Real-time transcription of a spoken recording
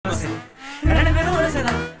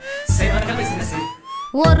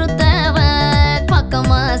ஒருத்தவன் பக்க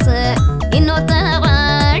மாசு,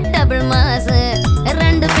 இன்னொருத்தவன் டபுள் மாசு.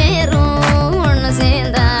 ரெண்டு பேரும் ஒண்ணு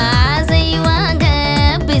சேர்ந்தா செய்வாங்க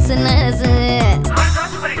பிசினஸ்.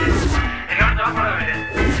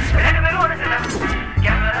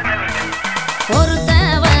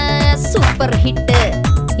 ஒருத்தவன் சூப்பர் ஹிட்,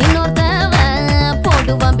 இன்னொருத்தவன்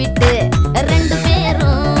போடுவான் பிட்டு. ரெண்டு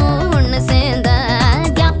பேரும் ஒண்ணு சேர்ந்தா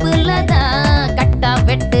கேப்புல தான் கட்டா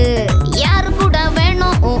வெட்டு. யாரு கூட வேணும்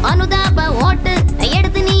அனுதாப ஓட்டு,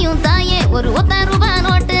 எடுத்து நீயும் தாயே ஒரு ₹1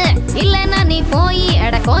 நோட்டு. இல்லன்னா நீ போய்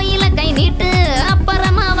அட கோயில கை நீட்டு,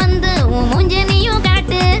 அப்புறமா வந்து உன் மூஞ்ச நீயும்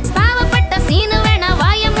காட்டு. பாவப்பட்ட சீனு வேணா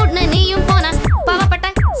வாய மூட்னு நீயும் போன, பாவப்பட்ட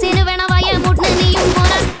சீனு வேணா வாய மூட்னு நீயும் போன.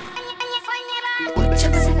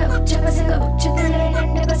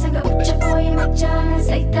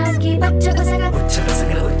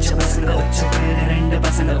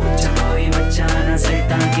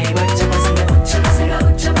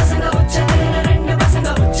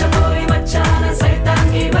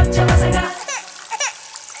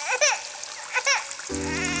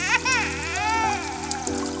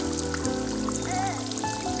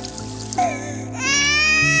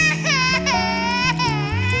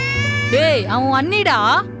 டேய் அவன் அண்ணிடா.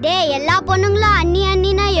 டேய் எல்லா பொண்ணுங்களும் அண்ணி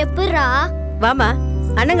அண்ணினா எப்படிரா? வாமா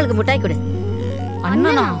அண்ணங்களுக்கு முட்டாய் கொடு.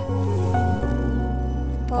 அண்ணனா?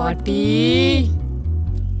 பாட்டி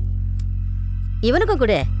இவனுக்கும்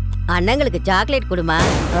கொடு. அண்ணங்களுக்கு சாக்லேட் கொடுமா.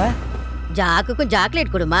 ஜாக்குக்கும்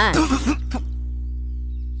சாக்லேட் கொடுமா.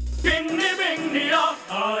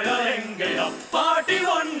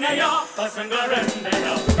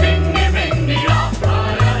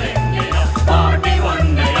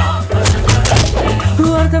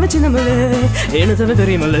 சின்னமல்லு என்ன தவிர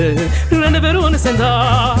தெரியுமல்ல, ரெண்டு பேரும் ஒன்று சேர்ந்தா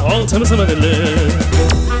ஆல் சமசமதில்ல.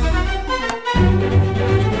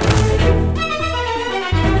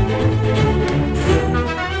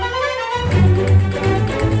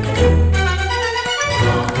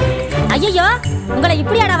 ஐயோ உங்களை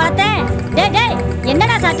இப்படியாடா வளர்த்தேன். டேய் டேய்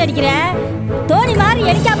என்னடா சாட்டை அடிக்கிற? தோனி மாதிரி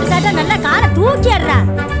ஹெலிகாப்டர் சாட்டை நல்லா காரை தூக்கி ஆடுறா.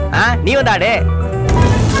 நீ வந்தாடே.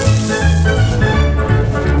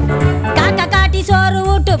 காக்கா காட்டி சோறு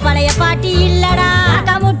ஊட்டு பழைய பாட்டி இல்லடா.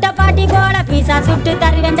 காக்கா முட்டை பாட்டி போல பீசா சுட்டு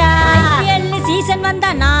தருவேண்டா. IPL சீசன் வந்தா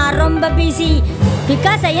நான் ரொம்ப busy,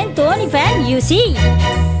 because I am Dhoni fan you see.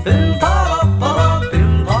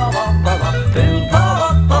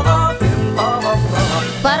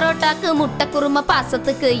 பரோட்டாக்கு முட்டை குருமா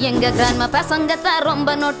பாசத்துக்கு எங்க கிராம பசங்க தான்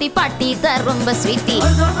ரொம்ப நோட்டி, பாட்டி தான் ரொம்ப ஸ்வீட்டி.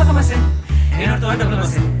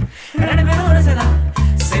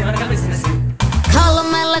 காலம்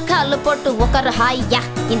மேல காலு போட்டு உட்கார ஹாயா,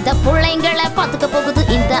 இந்த பிள்ளைங்களை பாத்துக்க போகுது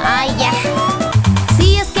இந்த ஆயா.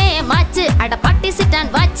 சிஎஸ்கே மாச்சு அட பாட்டி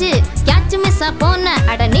சிட்டான் வாச்சு, கேட்ச் மிஸ் போன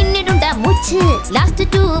அட நின்னுடுண்டா மூச்சு. Last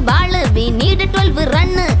 2 ball we need 12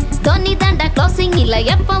 run, Dhoni தாண்டா க்ளோசிங் இல்ல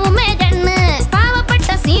எப்பவுமே கண்ணு.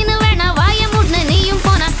 பாவப்பட்ட சீனு வேணா வாய மூட்னு நீயும்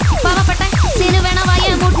போன, பாவப்பட்ட சீனு வேணா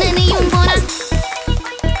வாய மூட்னு நீயும் போன.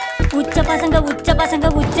 உச்ச பசங்க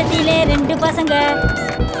உச்சத்திலே 2 பசங்க.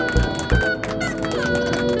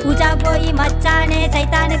 பூஜா போய் மச்சானே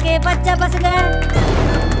சைத்தானுக்கு பச்சை பசங்க.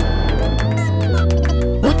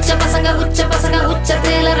 உச்ச பசங்க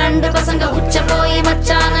உச்சத்தில 2 பசங்க. உச்ச போய்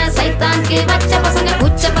மச்சான சைத்தானுக்கு பச்சை பசங்க.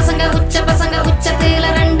 உச்ச பசங்க உச்சத்தில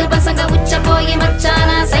 2 பசங்க. உச்ச போய் மச்சான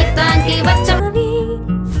சைத்தானுக்கு பச்சை.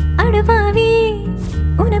 அடபாவி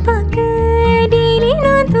உன பாக்க டெய்லி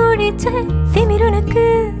நான் தோடிச்ச திமிர் உனக்கு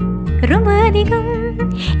ரொம்ப அதிகம்.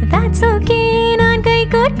 That's okay நான் கை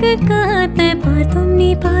கோர்க்க காத்த பார்த்தும் நீ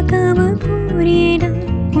பார்க்காம போறியடா.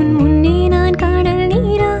 உன் முன்னே நான் காடல்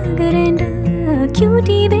நீராகிறேன்டா.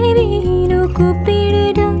 Cutie baby no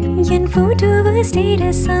கூப்பிடுடா. என் போட்டோவை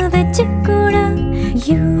ஸ்டேட்டஸா வச்சுக்கூடா.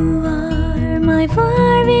 You are my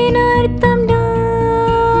வாழ்வின் அர்த்தம்டா.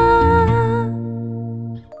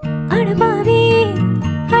 அடபாவி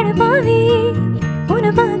உன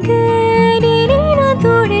பார்க்க டெய்லி நான்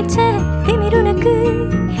தோடிச்ச திமிர் உனக்கு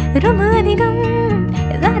ரொம்ப அதிகம்.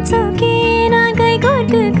 That's okay நான் கை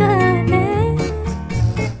கோர்க்க காத.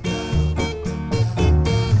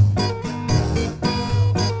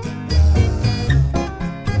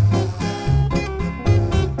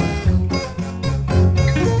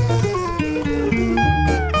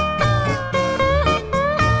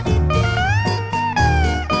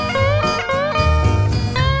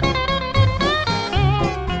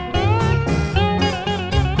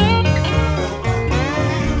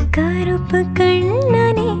 கருப்பு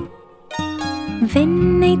கண்ணனே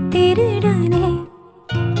வெண்ணை திருடனே,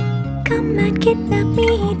 come and kidnap me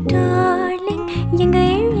darling. எங்க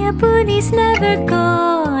area police never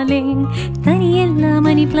calling. rolling. தனியெல்லா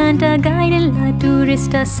மணி பிளான்டா கைட் எல்லா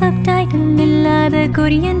டூரிஸ்டா சப்டைட்டில் இல்லாத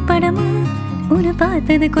கொரியன் படமா உன்னை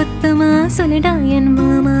பார்த்தது கொத்தமா சொல்லடா என்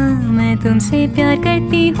மாமா मैं तुमसे प्यार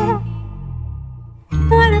करती हूँ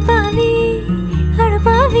அடபாவி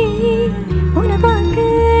அடபாவி உன்னை பார்க்க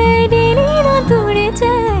டெய்லி நான் துடிச்ச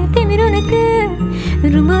திமிர் உனக்கு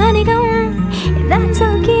ரொம்ப அதிகம் that's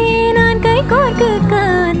okay நான் கை கோர்க்க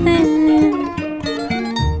காத்தேன்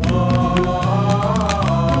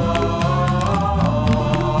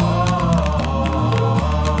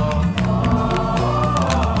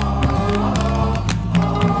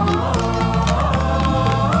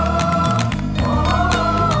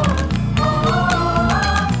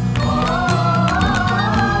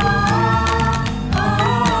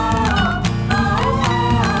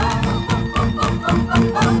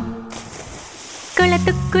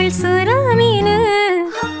குளத்துக்குள் சுறாமீனு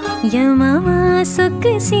என் மாமா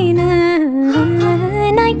சொக்கு சீனு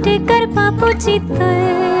நைட்டு கருப்பா பூச்சி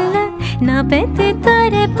தொல்ல நான் பெத்து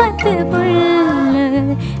தர 10 புள்ள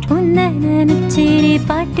உன்னை நினைச்சேனே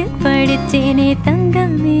பாட்டு படிச்சேனே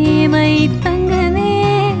தங்கமே மை தங்கமே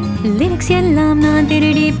லிரிக்ஸ் எல்லாம் நான்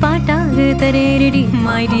திருடி பாட்டாக தரேடி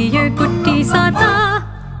மை டியர் குட்டி சாத்தா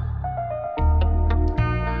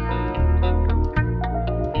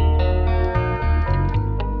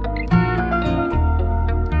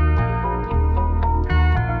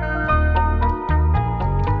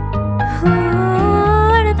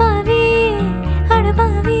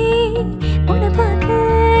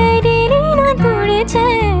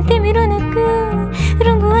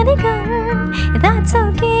That's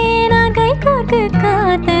okay நான் கை கோர்க்க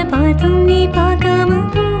காத்த பார்த்தும் நீ பார்க்காம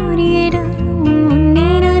போறியடா உன்னே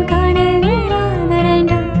நான் காணல்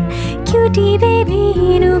நீராகறேன்டா கியூட்டி பேபி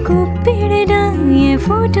நு கூப்பிடுடா என்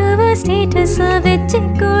போட்டோவை ஸ்டேட்டஸா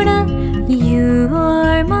வச்சுக்கூடா You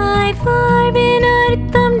are my foreign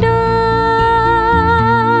அர்த்தம்டா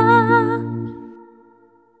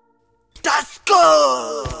Tasco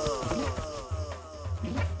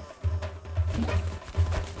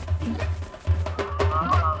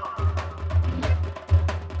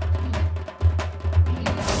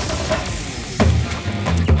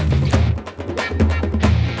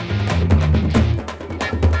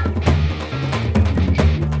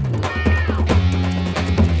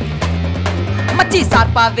மச்சி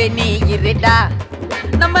சார்பாவே நீ இருடா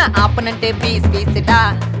நம்ம opponent பீஸ்டா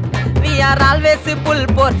we are always full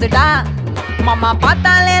force-டா மாமா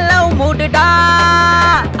பார்த்தாலே லவ் மூடுடா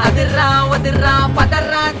அதிரா ஒதிரா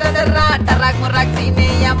பதறா சதறா டராக் முராக் சீனே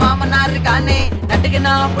என் மாமனா இருக்கானே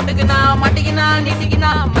நட்டுக்குனா புட்டுக்குனா மாட்டிக்கினா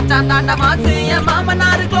நிட்டிக்கினா மச்சான் தாண்டா மாசு என்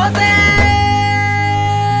மாமனாரு க்ளோஸே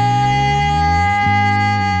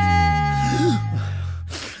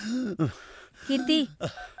கீர்த்தி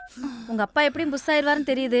உங்க அப்பா எப்படியும் புஷ் ஆயிடுவாருன்னு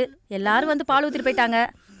தெரியுது. எல்லாரும் வந்து பால் ஊத்திட்டு போயிட்டாங்க.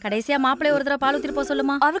 கடைசியா மாப்பிள்ளை ஒரு தடவை பால் ஊத்திட்டு போக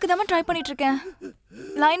சொல்லுமா. அவருக்கு தான் ட்ரை பண்ணிட்டு இருக்கேன்.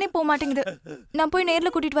 லைனே போக மாட்டேங்குது. நான் போய்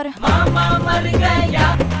நேர்ல கூட்டிட்டு வரேன். மாமா மர் गया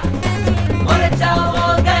मोरचा हो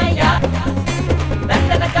गया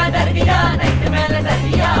बंदन का डर गया नाइट में डर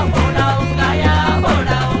गया बोड़ा उंगाया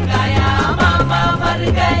मामा मर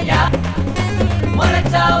गया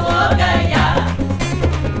मोरचा हो गया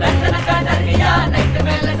बंदन का डर गया नाइट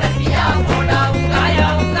में डर गया बोड़ा उंगाया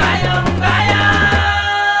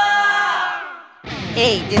ए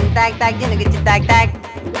जिन तक तक जिन के तक तक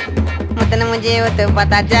मुतन मुझे वो तो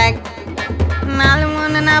पता चक मालूम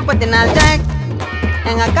ना पता ना चक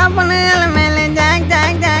enggak kapan mele jak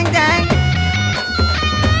jak jak jak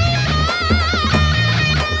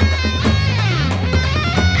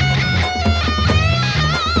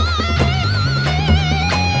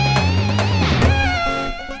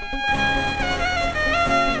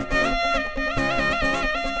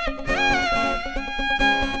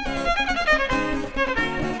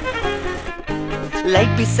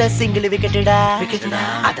light pizza single wicketda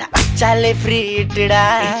ada achale free itda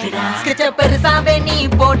sketch பெருசாவே நீ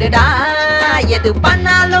போடுடா எது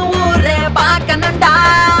பண்ணாலும் ஊரே பார்க்கணும்டா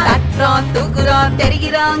தட்றோம் தூக்குறோம்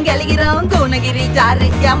தெரிகிறோம் கெலிகிறோம் குணகிரி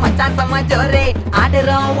ஜாரியா மச்சான் சமாஜோரே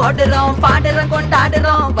ஆடுறோம் ஓடுறோம் பாடுறோம்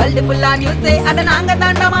கொண்டாடுறோம் வேர்ல்ட் ஃபுல்லா நியூஸ் அட நாங்க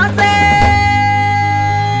தாண்டா மாசே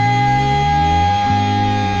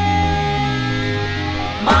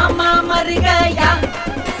மாமா மர் गया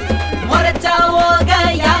मोरचा हो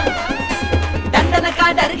गया डंडन का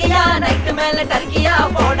डर गया नाइट में डर गया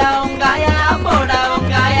बोड़ा उंगाया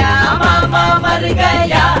मामा मर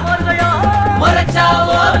गया मोरचा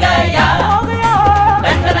हो गया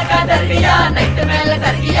डंडन का डर गया नाइट में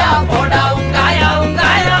डर गया बोड़ा उंगाया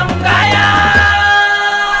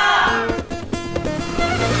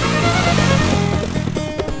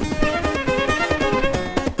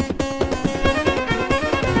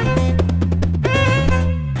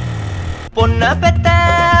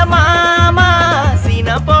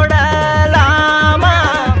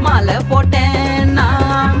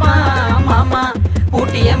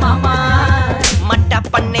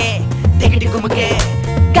குமுகே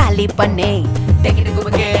காலி பண்ணே டெக்கிட்டு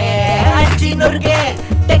குமுகே அச்சி நொறுகே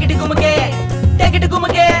டெக்கிட்டு குமுகே டெக்கிட்டு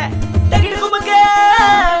குமுகே டெக்கிட்டு குமுகே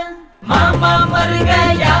மாமா மर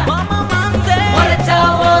गया मामा मान से मरचा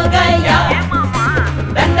हो गया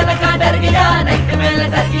दंडन का डर गया नाइट में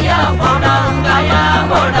डर गया बोड़ा उंगाया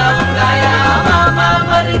मामा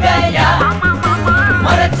मर गया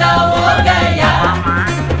मरचा